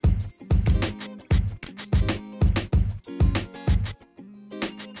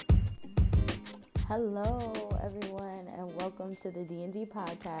Hello, everyone, and welcome to the D&D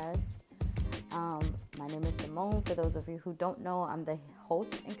podcast. My name is Simone. For those of you who don't know, I'm the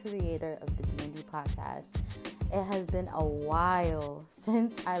host and creator of the D&D podcast. It has been a while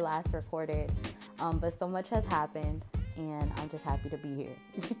since I last recorded, but so much has happened, and I'm just happy to be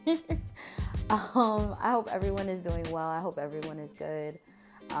here. I hope everyone is doing well. I hope everyone is good.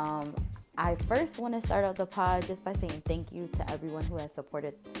 I first want to start out the pod just by saying thank you to everyone who has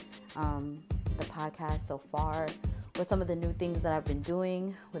supported the podcast so far with some of the new things that I've been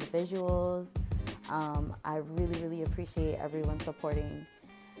doing with visuals. I really appreciate everyone supporting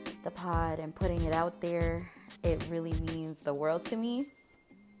the pod and putting it out there. It really means the world to me,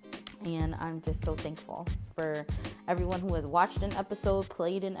 and I'm just so thankful for everyone who has watched an episode,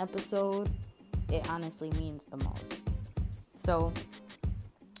 played an episode. It honestly means the most. So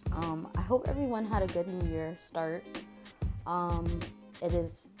I hope everyone had a good New Year start. It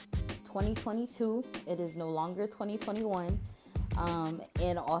is 2022. It is no longer 2021.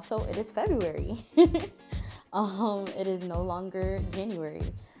 And also it is February. It is no longer January.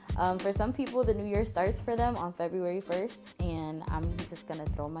 For some people, the New Year starts for them on February 1st, and I'm just gonna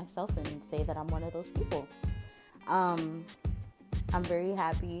throw myself and say that I'm one of those people. I'm very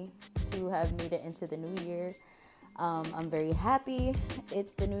happy to have made it into the new year. I'm very happy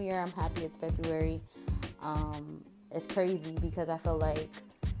it's the new year. I'm happy it's February. It's crazy because I feel like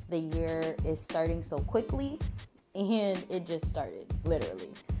the year is starting so quickly, and it just started, literally,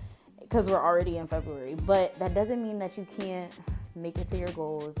 because we're already in February. But that doesn't mean that you can't make it to your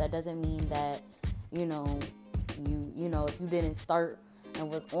goals. That doesn't mean that, you know, if you didn't start and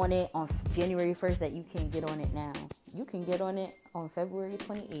was on it on January 1st, that you can't get on it now. You can get on it on February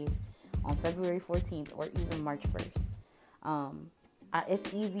 28th, on February 14th, or even March 1st.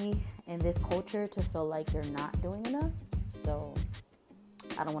 It's easy in this culture to feel like you're not doing enough. So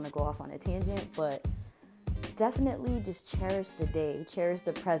I don't want to go off on a tangent, but definitely just cherish the day, cherish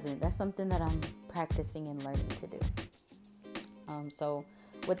the present. That's something that I'm practicing and learning to do. So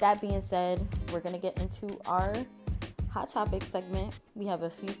with that being said, we're going to get into our hot topic segment. We have a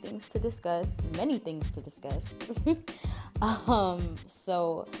few things to discuss, many things to discuss.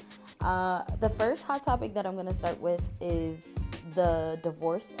 The first hot topic that I'm going to start with is the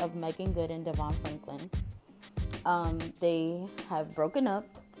divorce of Meagan Good and Devon Franklin. They have broken up.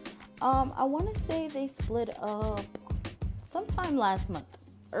 I want to say they split up sometime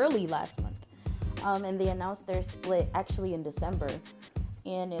early last month. And they announced their split actually in December.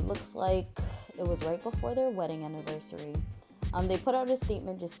 And it looks like it was right before their wedding anniversary. They put out a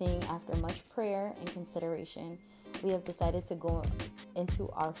statement just saying, after much prayer and consideration, we have decided to go into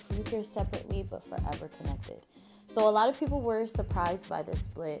our future separately but forever connected. So a lot of people were surprised by this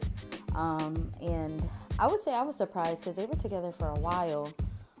split. And I would say I was surprised because they were together for a while.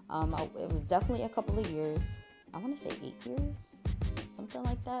 It was definitely a couple of years. I want to say 8 years, something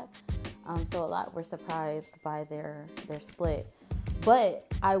like that. So a lot were surprised by their split. But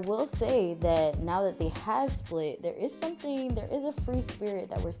I will say that now that they have split, there is a free spirit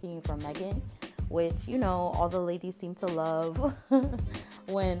that we're seeing from Meagan, which, all the ladies seem to love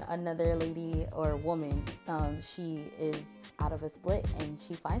when another lady or woman, she is out of a split and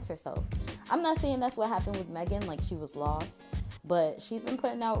she finds herself. I'm not saying that's what happened with Meagan, like she was lost, but she's been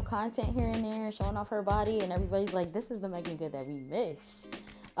putting out content here and there, showing off her body, and everybody's like, this is the Meagan Good that we miss.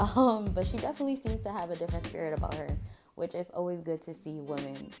 But she definitely seems to have a different spirit about her, which is always good to see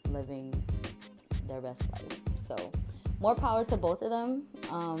women living their best life. So more power to both of them.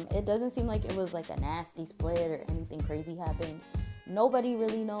 It doesn't seem like it was like a nasty split or anything crazy happened. Nobody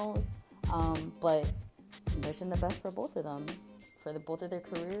really knows. But wishing the best for both of them, for both of their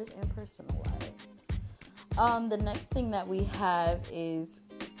careers and personal lives. The next thing that we have is,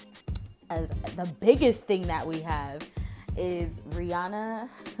 as the biggest thing that we have, is Rihanna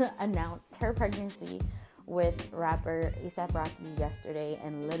announced her pregnancy with rapper A$AP Rocky yesterday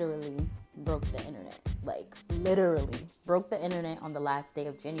and literally broke the internet. Like, literally broke the internet on the last day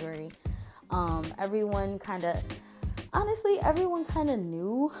of January. Everyone kind of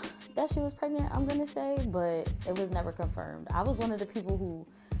knew that she was pregnant, I'm going to say, but it was never confirmed. I was one of the people who,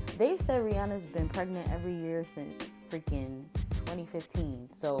 they've said Rihanna's been pregnant every year since freaking 2015.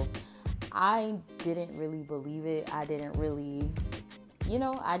 So I didn't really believe it. I didn't really,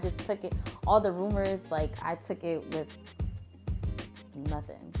 I just took it, all the rumors, like, I took it with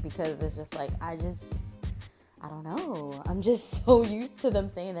nothing, because it's just like, I don't know. I'm just so used to them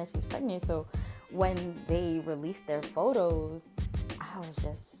saying that she's pregnant. So when they released their photos, I was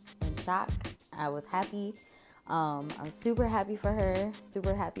just in shock. I was happy. I'm super happy for her,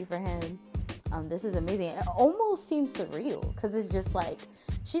 super happy for him. This is amazing. It almost seems surreal because it's just like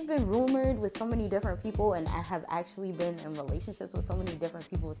she's been rumored with so many different people, and I have actually been in relationships with so many different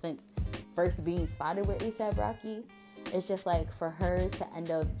people since first being spotted with A$AP Rocky. It's just like for her to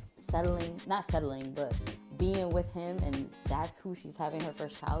end up not settling, but being with him, and that's who she's having her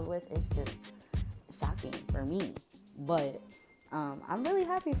first child with, is just shocking for me. But I'm really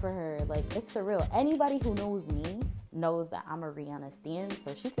happy for her. Like, it's surreal. Anybody who knows me knows that I'm a Rihanna stan,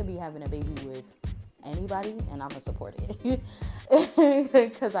 so she could be having a baby with anybody, and I'm gonna support it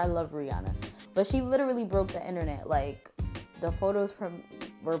because I love Rihanna. But she literally broke the internet. Like, the photos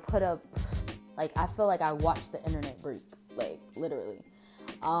were put up. Like, I feel like I watched the internet break. Like, literally,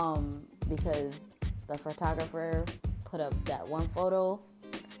 because the photographer put up that one photo,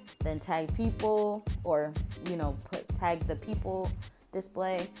 then tag people, or tag the people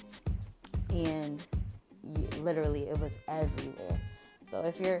display, and literally it was everywhere. So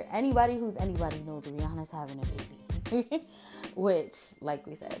if you're anybody knows Rihanna's having a baby, which, like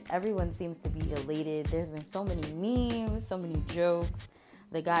we said, everyone seems to be elated. There's been so many memes, so many jokes.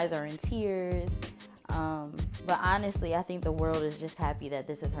 The guys are in tears. But honestly, I think the world is just happy that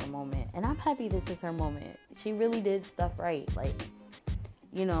this is her moment, and I'm happy this is her moment. She really did stuff right. Like,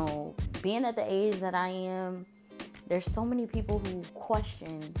 being at the age that I am, there's so many people who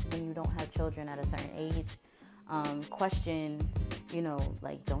question when you don't have children at a certain age. Question,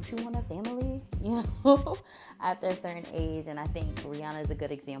 like, don't you want a family? After a certain age. And I think Rihanna is a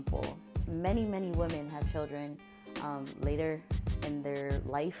good example. Many, many women have children later in their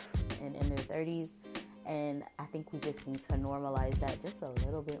life and in their 30s. And I think we just need to normalize that just a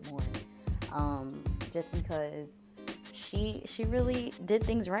little bit more. Just because she really did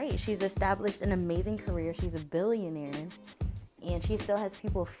things right. She's established an amazing career. She's a billionaire, and she still has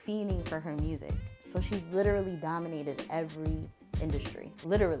people fiending for her music. So she's literally dominated every industry,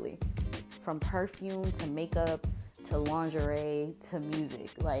 literally, from perfume to makeup to lingerie to music.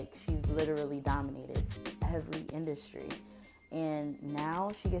 Like, she's literally dominated every industry. And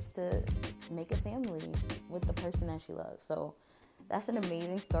now she gets to make a family with the person that she loves. So that's an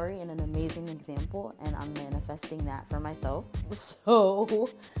amazing story and an amazing example, and I'm manifesting that for myself. So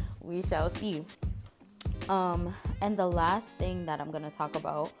we shall see. And the last thing that I'm going to talk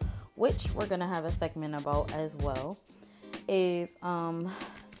about, which we're going to have a segment about as well, is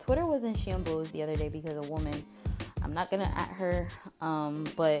Twitter was in shambles the other day because a woman, I'm not going to at her,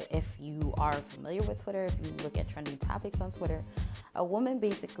 but if you are familiar with Twitter, if you look at trending topics on Twitter, a woman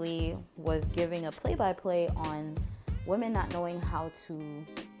basically was giving a play-by-play on women not knowing how to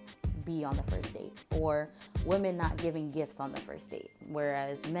be on the first date, or women not giving gifts on the first date.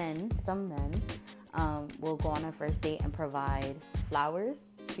 Whereas some men will go on a first date and provide flowers.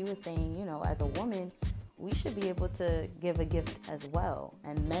 She was saying, as a woman, we should be able to give a gift as well,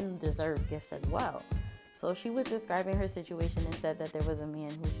 and men deserve gifts as well. So she was describing her situation and said that there was a man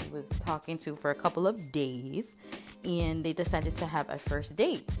who she was talking to for a couple of days, and they decided to have a first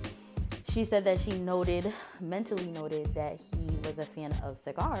date. She said that she mentally noted that he was a fan of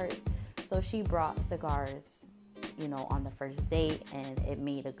cigars, so she brought cigars, on the first date, and it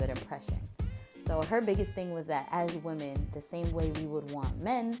made a good impression. So her biggest thing was that as women, the same way we would want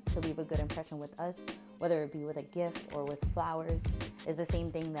men to leave a good impression with us, whether it be with a gift or with flowers, is the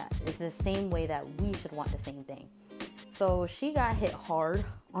same way that we should want the same thing. So she got hit hard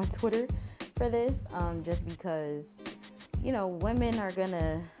on Twitter for this, just because, women are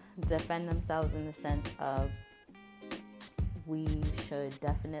gonna defend themselves in the sense of we should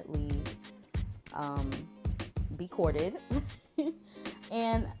definitely be courted.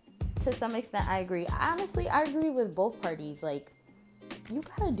 And to some extent, I agree. Honestly, I agree with both parties. Like, you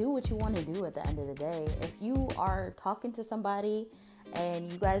gotta do what you want to do at the end of the day. If you are talking to somebody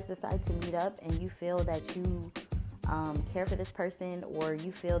and you guys decide to meet up and you feel that you care for this person, or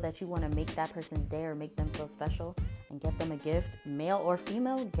you feel that you want to make that person's day or make them feel special and get them a gift, male or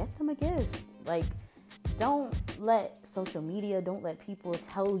female, get them a gift. Like, don't let social media, don't let people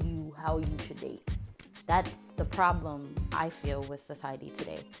tell you how you should date. That's the problem I feel with society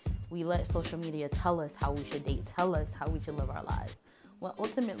today. We let social media tell us how we should date, tell us how we should live our lives. Well,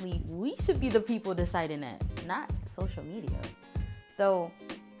 ultimately, we should be the people deciding that, not social media. So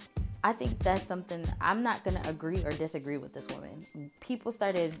I think that's something I'm not going to agree or disagree with this woman. People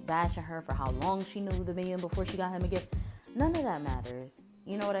started bashing her for how long she knew the man before she got him a gift. None of that matters.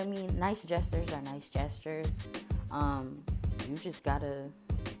 You know what I mean? Nice gestures are nice gestures. You just got to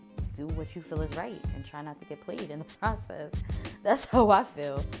do what you feel is right and try not to get played in the process. That's how I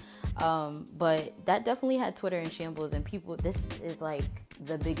feel. But that definitely had Twitter in shambles, and this is like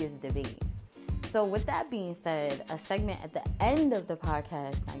the biggest debate. So with that being said, a segment at the end of the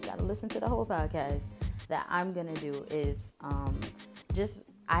podcast, now you gotta listen to the whole podcast, that I'm gonna do is just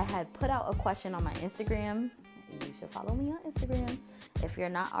I had put out a question on my Instagram. You should follow me on Instagram. If you're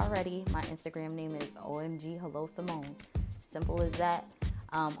not already, my Instagram name is OMG Hello Simone. Simple as that.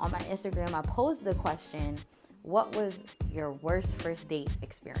 On my Instagram, I posed the question, what was your worst first date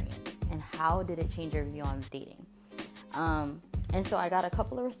experience? And how did it change your view on dating? And so I got a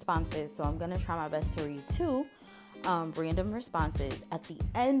couple of responses. So I'm going to try my best to read two random responses at the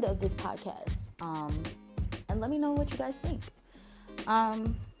end of this podcast. And let me know what you guys think.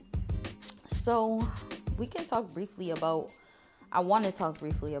 So we can talk briefly about, I want to talk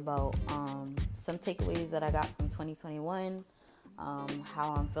briefly about some takeaways that I got from 2021,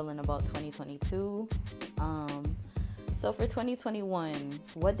 how I'm feeling about 2022. So for 2021,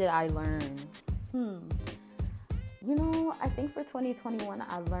 what did I learn? I think for 2021,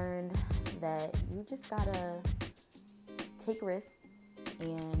 I learned that you just gotta take risks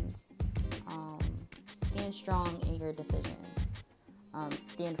and stand strong in your decisions.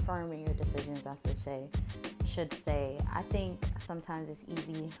 Stand firm in your decisions, I should say. I think sometimes it's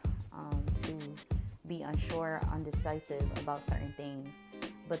easy to be unsure, undecisive about certain things,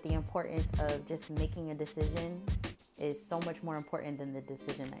 but the importance of just making a decision is so much more important than the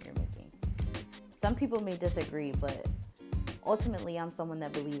decision that you're making. Some people may disagree, but ultimately I'm someone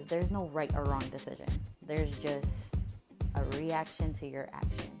that believes there's no right or wrong decision. There's just a reaction to your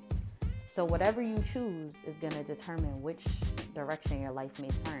action. So whatever you choose is going to determine which direction your life may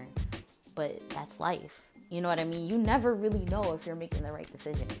turn. But that's life. You know what I mean? You never really know if you're making the right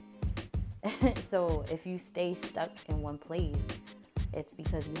decision. So if you stay stuck in one place, it's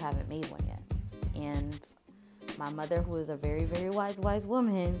because you haven't made one yet. And my mother, who is a very, very wise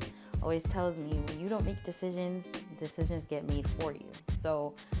woman, always tells me, when you don't make decisions get made for you.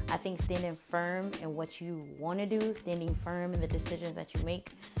 So I think standing firm in what you want to do, standing firm in the decisions that you make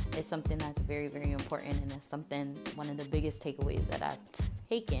is something that's very, very important. And it's one of the biggest takeaways that I've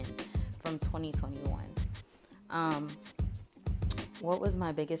taken from 2021. What was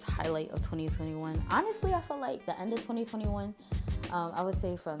my biggest highlight of 2021? Honestly, I feel like the end of 2021, I would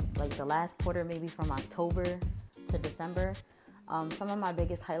say from like the last quarter, maybe from October to December, some of my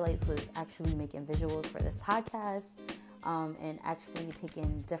biggest highlights was actually making visuals for this podcast, and actually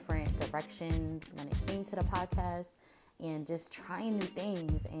taking different directions when it came to the podcast, and just trying new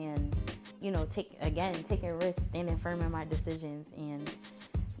things, and taking risks, standing firm in my decisions, and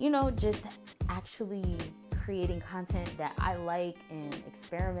just actually creating content that I like and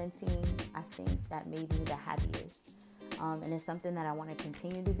experimenting. I think that made me the happiest, and it's something that I want to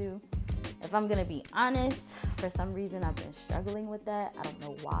continue to do. If I'm gonna be honest, for some reason I've been struggling with that. I don't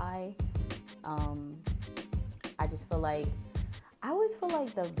know why. I just feel like I always feel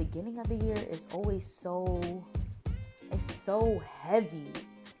like the beginning of the year is always so heavy.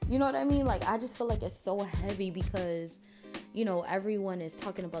 You know what I mean? Like, I just feel like it's so heavy because everyone is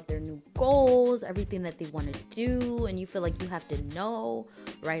talking about their new goals, everything that they want to do, and you feel like you have to know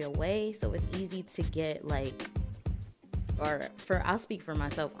right away. So it's easy to get I'll speak for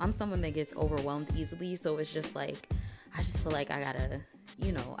myself. I'm someone that gets overwhelmed easily. So it's just like, I just feel like I gotta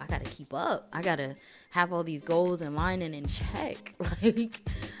keep up. I gotta have all these goals in line and in check.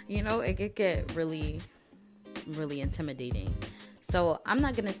 It could get really, really intimidating. So I'm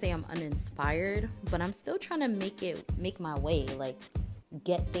not gonna say I'm uninspired, but I'm still trying to make my way,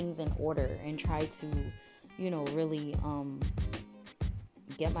 get things in order and try to, really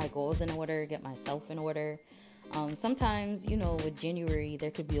get my goals in order, get myself in order. Sometimes, with January,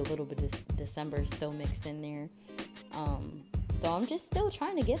 there could be a little bit of December still mixed in there. So I'm just still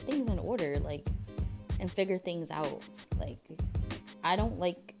trying to get things in order, and figure things out. I don't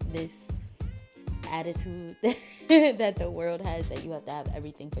like this attitude that the world has, that you have to have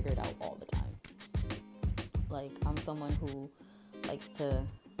everything figured out all the time. I'm someone who likes to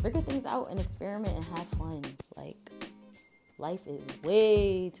figure things out and experiment and have fun. Life is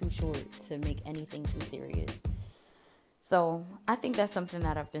way too short to make anything too serious. So I think that's something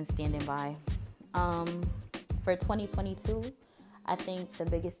that I've been standing by. For 2022, I think the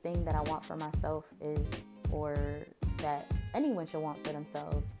biggest thing that I want for myself is, or that anyone should want for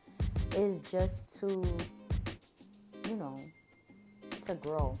themselves, is just to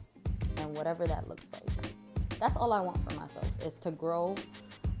grow, and whatever that looks like. That's all I want for myself, is to grow,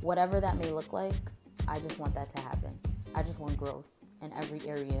 whatever that may look like. I just want that to happen. I just want growth in every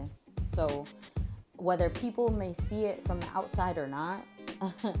area. So whether people may see it from the outside or not,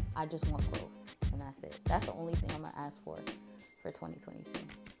 I just want growth, and that's it. That's the only thing I'm gonna ask for 2022,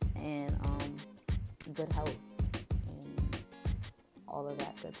 and good health and all of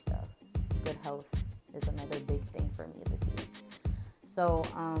that good stuff. Good health is another big thing for me this year. So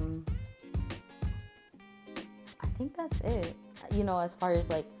I think that's it. as far as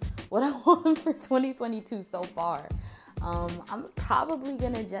like what I want for 2022 so far. I'm probably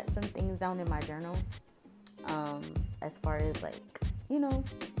gonna jot some things down in my journal, as far as like,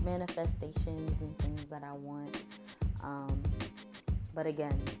 manifestations and things that I want. But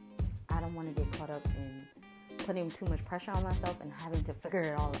again, I don't want to get caught up in putting too much pressure on myself and having to figure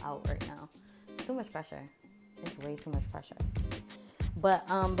it all out right now. It's too much pressure. It's way too much pressure. But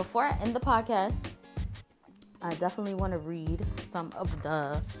before I end the podcast, I definitely want to read some of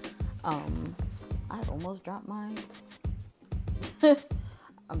the, I almost dropped my,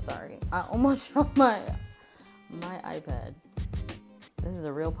 I'm sorry. I almost dropped my iPad. This is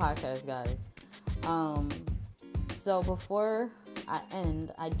a real podcast, guys. So before I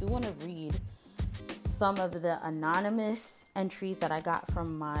end, I do want to read some of the anonymous entries that I got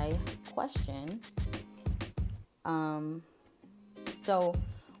from my question. So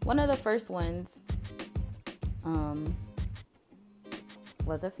one of the first ones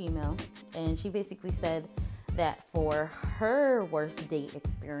was a female, and she basically said that for her worst date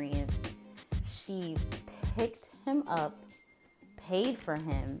experience, she picked him up, paid for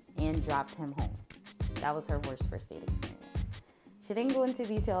him, and dropped him home. That was her worst first date experience. She didn't go into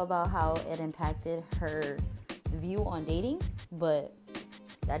detail about how it impacted her view on dating, but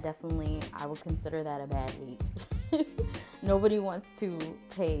that definitely, I would consider that a bad date. Nobody wants to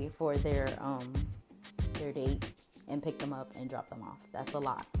pay for their date and pick them up and drop them off. That's a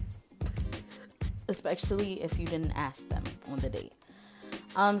lot. Especially if you didn't ask them on the date.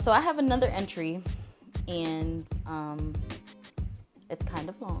 So I have another entry, and it's kind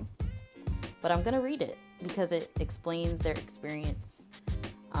of long, but I'm going to read it because it explains their experience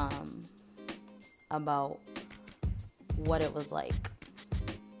about what it was like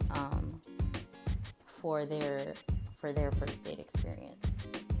for their first date experience.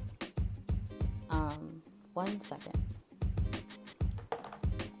 1 second.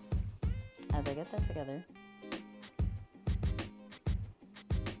 As I get that together.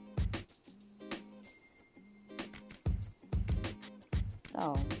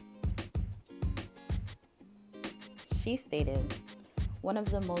 So, she stated, one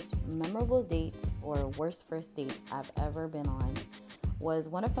of the most memorable dates or worst first dates I've ever been on was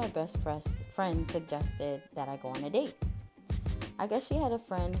one of my best friends suggested that I go on a date. I guess she had a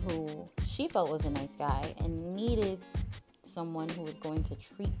friend who she felt was a nice guy and needed someone who was going to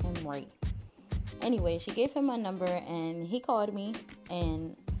treat him right. Anyway, she gave him my number, and he called me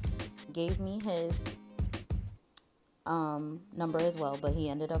and gave me his number as well, but he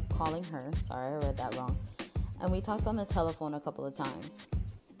ended up calling her. Sorry, I read that wrong. And we talked on the telephone a couple of times.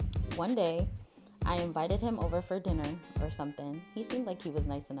 One day, I invited him over for dinner or something. He seemed like he was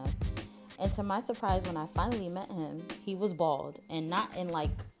nice enough. And to my surprise, when I finally met him, he was bald, and not in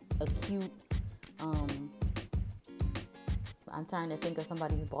like a cute, I'm trying to think of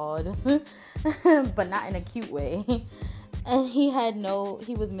somebody who's bald, but not in a cute way. And he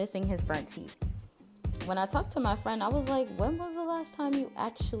was missing his front teeth. When I talked to my friend, I was like, when was the last time you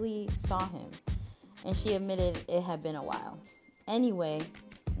actually saw him? And she admitted it had been a while. Anyway,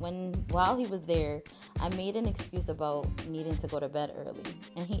 while he was there, I made an excuse about needing to go to bed early.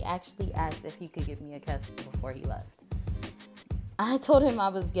 And he actually asked if he could give me a kiss before he left. I told him I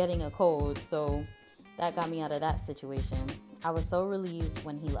was getting a cold, so that got me out of that situation. I was so relieved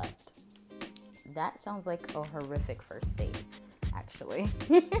when he left. That sounds like a horrific first date, actually.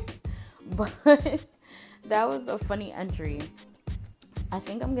 But that was a funny entry. I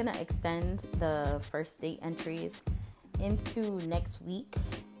think I'm going to extend the first date entries into next week.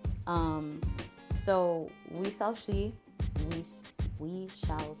 So we shall see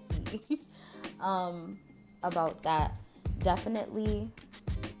about that. Definitely,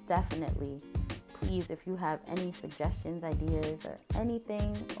 please, if you have any suggestions, ideas, or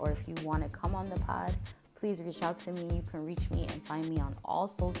anything, or if you want to come on the pod, please reach out to me. You can reach me and find me on all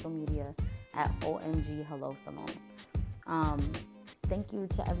social media at OMG Hello Simone. Thank you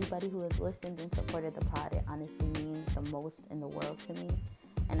to everybody who has listened and supported the pod. It honestly means the most in the world to me.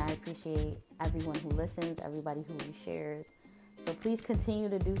 And I appreciate everyone who listens, everybody who reshares. So please continue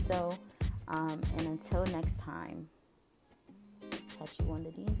to do so. And until next time, catch you on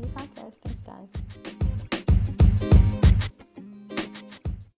the D&D podcast. Thanks, guys.